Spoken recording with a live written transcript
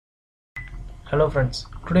Hello friends,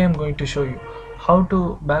 today I'm going to show you how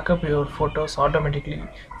to backup your photos automatically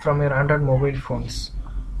from your Android mobile phones.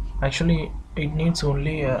 Actually, it needs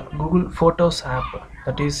only a Google Photos app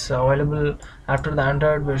that is available after the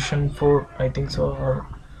Android version 4, I think so,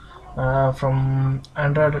 or from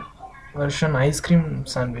Android version Icecream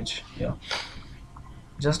Sanwich. Yeah,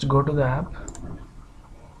 just go to the app.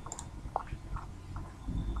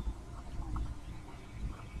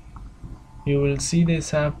 You will see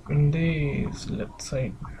this app in the left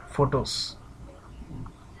side, Photos.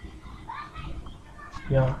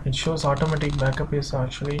 Yeah, it shows automatic backup is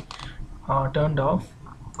actually turned off.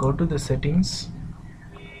 Go to the settings,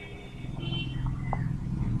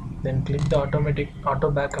 then click the automatic auto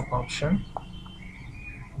backup option.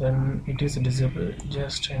 Then it is disabled,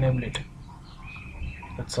 just enable it.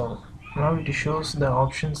 That's all. Now it shows the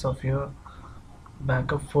options of your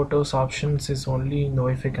backup photos. Options is only in the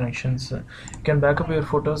Wi-Fi connections. You can backup your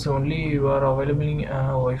photos only you are available in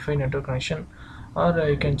Wi-Fi network connection, or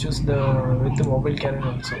you can choose the with the mobile carrier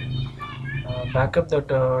also. Backup that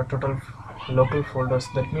total local folders.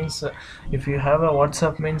 That means if you have a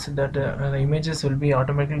WhatsApp, means that the images will be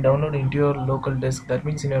automatically downloaded into your local disk. That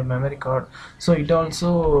means in your memory card. So it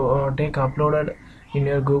also take uploaded in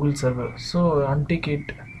your Google server. So untick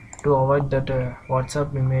it to avoid that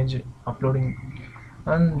WhatsApp image uploading,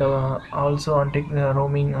 and also untick the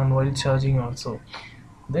roaming and while charging also.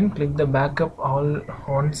 Then click the backup all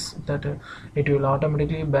once. That it will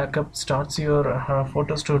automatically backup starts your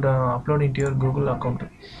photos to upload into your Google account.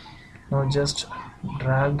 Now just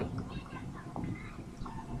drag,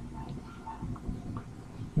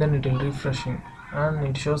 then it will refreshing and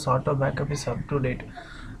it shows auto backup is up to date.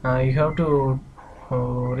 You have to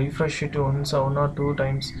refresh it once, one or two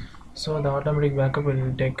times, so the automatic backup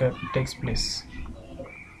will takes place.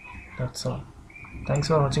 That's all. Thanks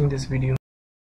for watching this video.